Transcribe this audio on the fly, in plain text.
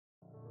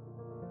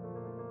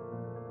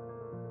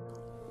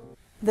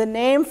The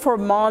name for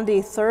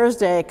Maundy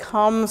Thursday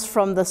comes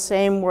from the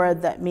same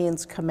word that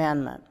means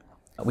commandment.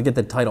 We get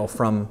the title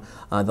from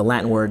the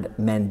Latin word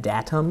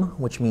mandatum,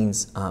 which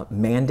means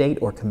mandate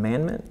or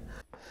commandment.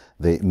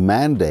 The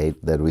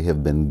mandate that we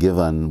have been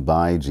given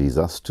by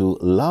Jesus to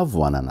love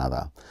one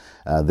another.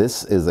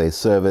 This is a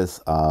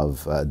service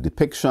of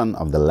depiction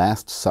of the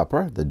Last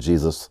Supper that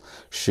Jesus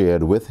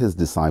shared with his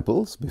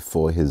disciples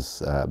before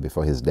his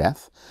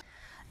death.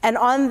 And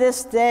on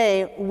this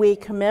day, we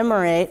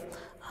commemorate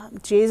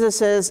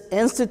Jesus'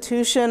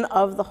 institution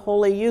of the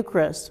Holy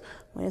Eucharist,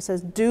 when he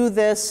says, "Do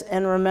this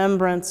in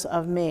remembrance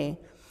of me."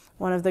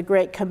 One of the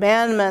great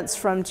commandments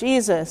from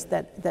Jesus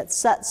that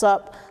sets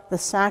up the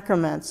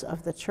sacraments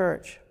of the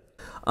Church.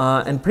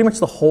 And pretty much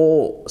the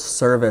whole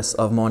service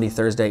of Maundy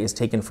Thursday is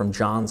taken from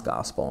John's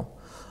Gospel.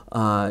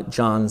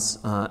 John's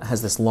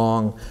has this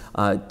long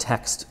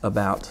text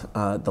about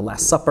the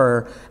Last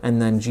Supper, and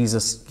then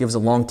Jesus gives a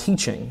long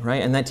teaching,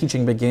 right? And that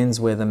teaching begins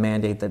with a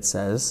mandate that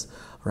says,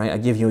 right, "I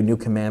give you a new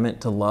commandment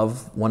to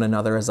love one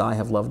another as I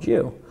have loved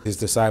you." His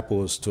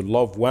disciples to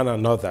love one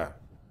another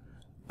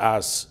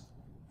as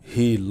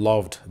he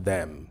loved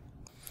them.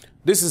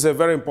 This is a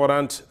very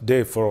important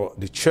day for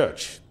the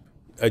church.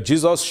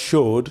 Jesus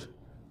showed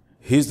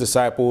his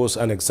disciples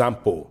an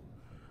example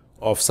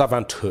of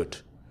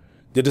servanthood.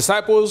 The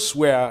disciples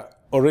were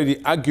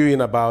already arguing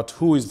about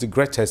who is the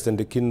greatest in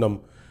the kingdom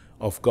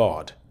of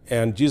God.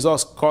 And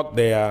Jesus caught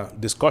their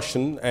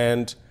discussion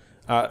and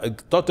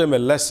taught them a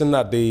lesson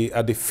at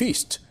the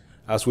feast,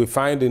 as we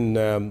find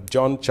in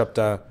John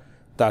chapter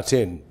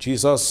 13.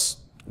 Jesus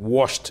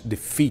washed the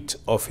feet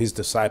of his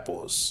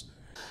disciples.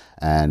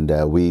 And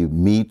we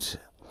meet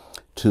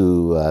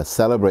to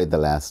celebrate the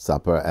Last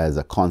Supper as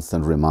a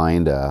constant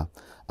reminder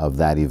of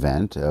that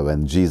event,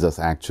 when Jesus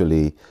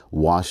actually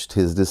washed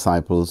his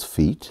disciples'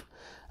 feet,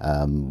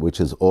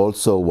 which is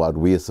also what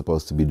we are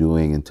supposed to be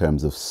doing in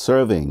terms of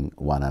serving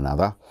one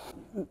another.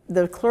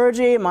 The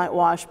clergy might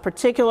wash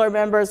particular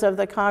members of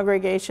the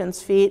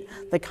congregation's feet.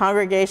 The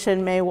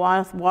congregation may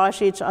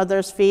wash each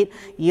other's feet.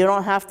 You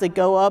don't have to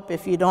go up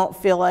if you don't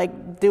feel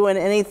like doing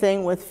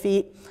anything with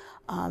feet.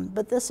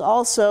 But this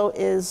also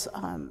is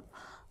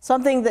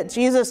something that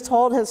Jesus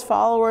told his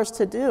followers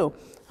to do.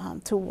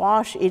 To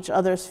wash each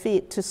other's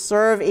feet, to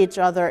serve each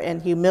other in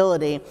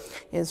humility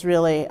is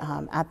really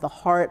at the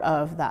heart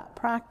of that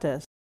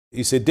practice.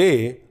 It's a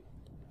day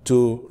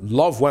to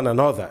love one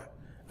another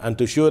and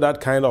to show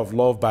that kind of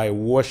love by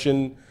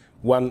washing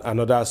one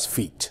another's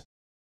feet.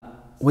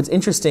 What's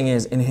interesting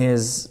is in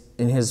his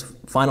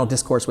final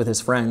discourse with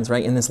his friends,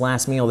 right, in this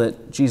last meal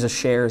that Jesus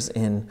shares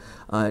in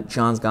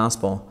John's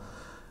Gospel,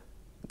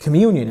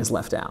 communion is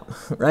left out,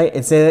 right?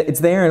 It's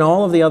there in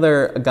all of the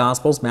other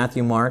Gospels,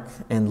 Matthew, Mark,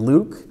 and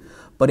Luke,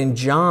 but in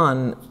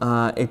John,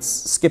 it's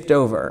skipped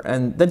over.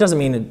 And that doesn't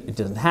mean it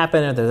doesn't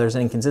happen or that there's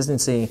an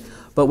inconsistency,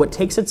 but what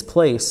takes its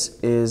place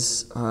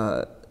is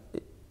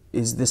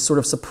this sort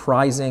of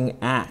surprising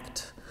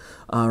act,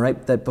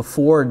 right? That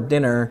before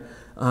dinner,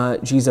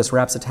 Jesus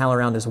wraps a towel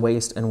around his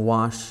waist and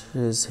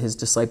washes his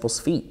disciples'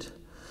 feet.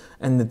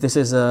 And that this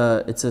is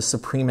it's a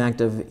supreme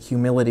act of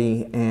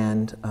humility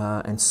and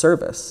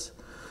service.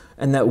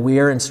 And that we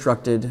are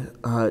instructed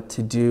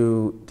to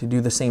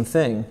do the same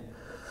thing.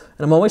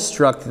 And I'm always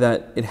struck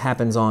that it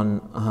happens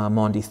on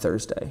Maundy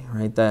Thursday,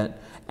 right? That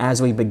as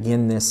we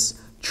begin this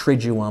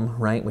Triduum,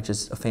 right, which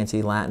is a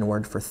fancy Latin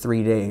word for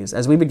 3 days,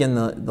 as we begin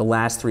the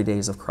last 3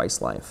 days of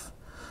Christ's life,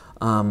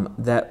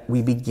 that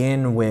we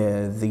begin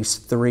with these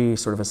three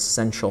sort of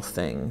essential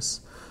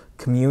things: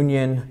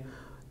 communion,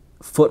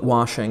 foot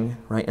washing,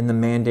 right, and the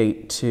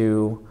mandate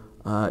to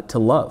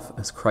love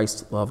as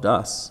Christ loved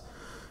us.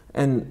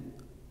 And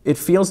it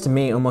feels to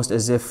me almost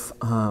as if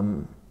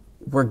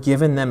we're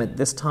given them at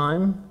this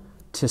time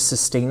to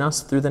sustain us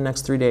through the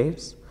next 3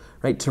 days,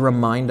 right? To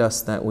remind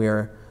us that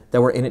we're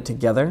in it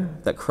together,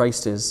 that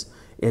Christ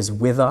is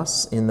with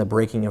us in the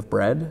breaking of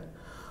bread,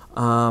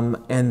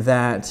 and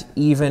that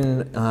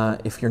even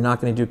if you're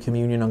not going to do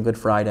communion on Good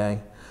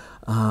Friday,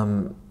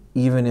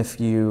 even if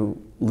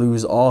you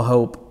lose all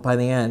hope by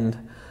the end,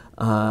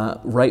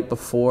 right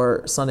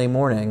before Sunday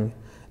morning,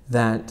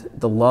 that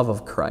the love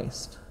of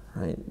Christ,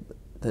 right,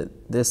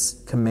 that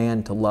this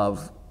command to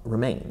love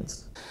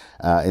remains.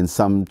 In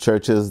some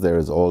churches, there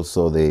is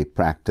also the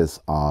practice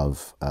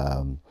of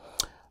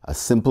a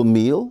simple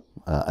meal,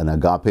 an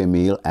agape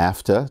meal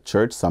after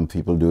church. Some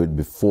people do it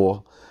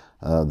before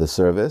the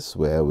service,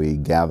 where we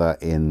gather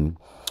in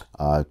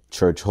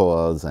church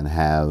halls and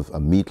have a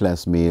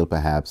meatless meal,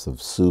 perhaps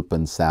of soup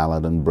and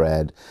salad and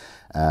bread.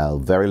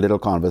 Very little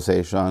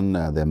conversation.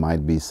 There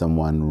might be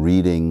someone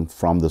reading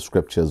from the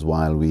scriptures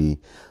while we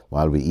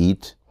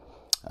eat.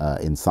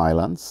 In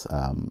silence.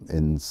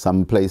 In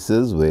some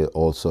places, we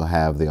also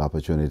have the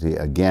opportunity,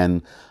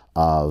 again,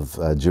 of,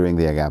 during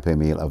the agape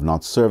meal, of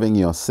not serving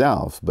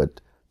yourself,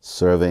 but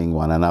serving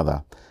one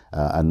another.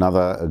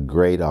 Another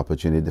great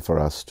opportunity for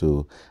us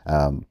to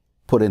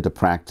put into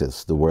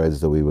practice the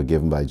words that we were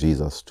given by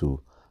Jesus to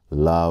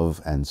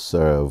love and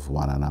serve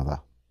one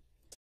another.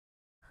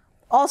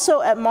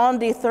 Also at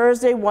Maundy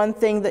Thursday, one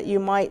thing that you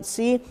might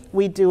see,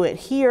 we do it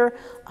here,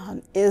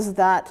 is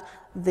that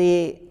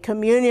the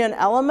communion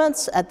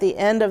elements at the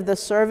end of the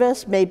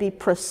service may be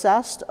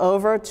processed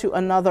over to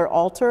another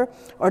altar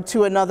or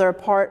to another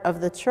part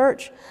of the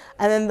church,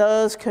 and then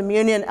those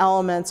communion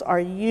elements are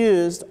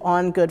used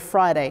on Good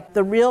Friday.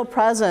 The real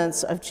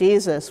presence of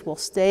Jesus will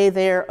stay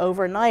there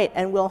overnight,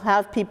 and we'll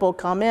have people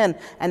come in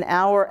an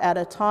hour at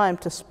a time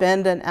to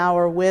spend an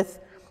hour with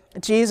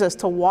Jesus,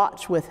 to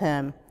watch with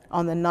him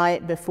on the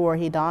night before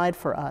he died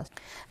for us.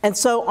 And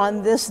so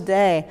on this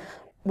day,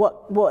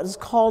 what is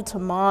called to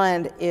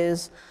mind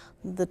is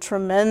the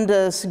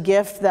tremendous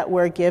gift that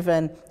we're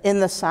given in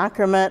the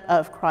sacrament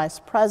of Christ's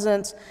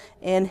presence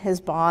in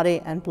his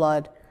body and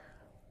blood.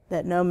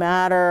 That no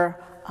matter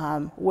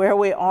where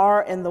we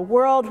are in the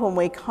world, when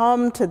we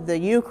come to the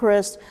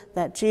Eucharist,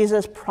 that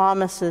Jesus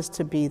promises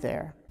to be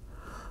there.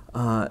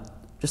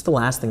 Just the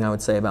last thing I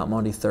would say about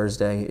Maundy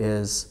Thursday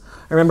is,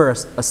 I remember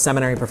a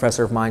seminary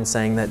professor of mine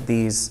saying that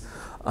these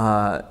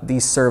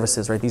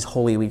services, right, these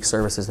Holy Week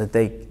services, that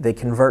they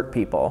convert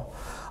people.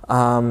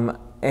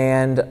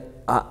 And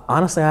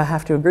honestly, I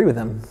have to agree with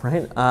him,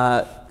 right?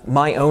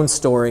 My own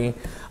story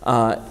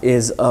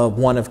is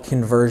one of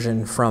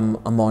conversion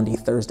from a Maundy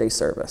Thursday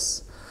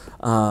service.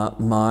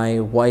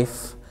 My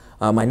wife,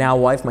 my now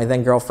wife, my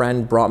then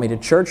girlfriend, brought me to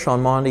church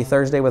on Maundy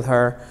Thursday with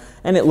her,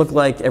 and it looked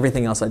like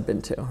everything else I'd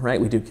been to,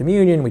 right? We do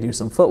communion, we do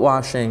some foot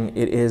washing,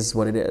 it is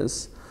what it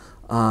is.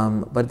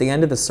 But at the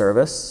end of the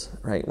service,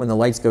 right, when the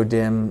lights go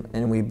dim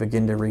and we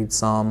begin to read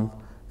Psalm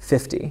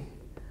 50,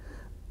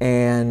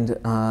 and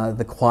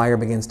the choir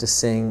begins to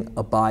sing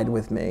 "Abide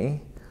with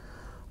Me,"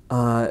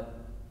 the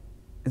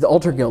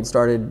altar guild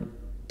started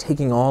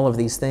taking all of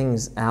these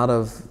things out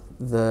of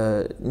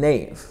the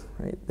nave.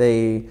 Right?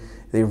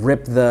 They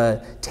rip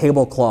the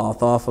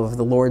tablecloth off of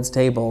the Lord's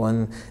table,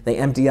 and they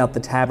empty out the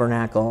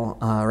tabernacle,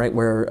 right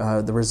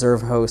where the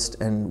reserve host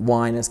and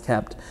wine is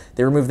kept.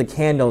 They remove the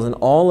candles, and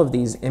all of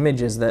these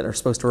images that are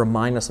supposed to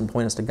remind us and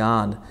point us to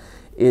God,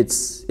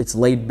 it's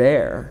laid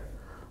bare.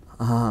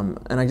 And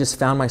I just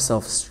found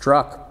myself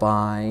struck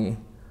by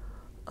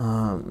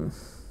the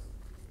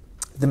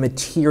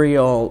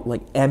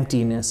material,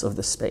 emptiness of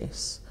the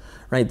space,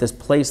 right? This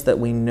place that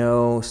we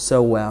know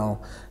so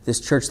well, this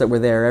church that we're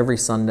there every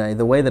Sunday,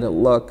 the way that it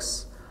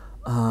looks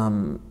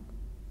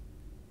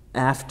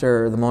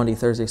after the Maundy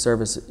Thursday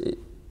service,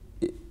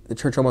 the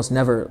church almost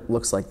never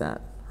looks like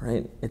that,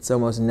 right? It's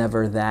almost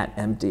never that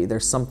empty.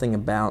 There's something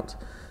about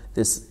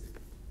this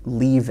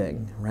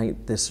leaving,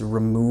 right? This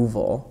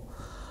removal,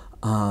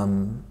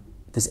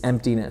 this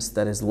emptiness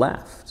that is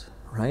left,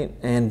 right?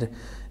 And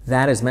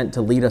that is meant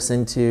to lead us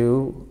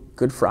into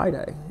Good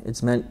Friday.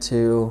 It's meant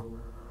to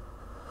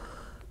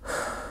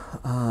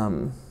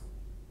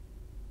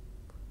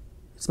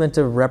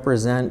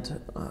represent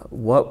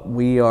what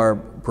we are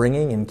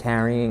bringing and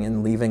carrying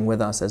and leaving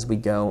with us as we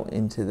go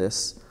into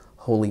this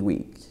Holy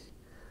Week,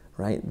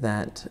 right?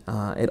 That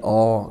it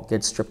all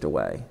gets stripped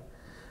away,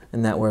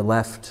 and that we're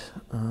left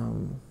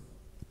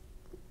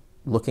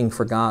looking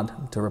for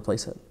God to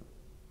replace it.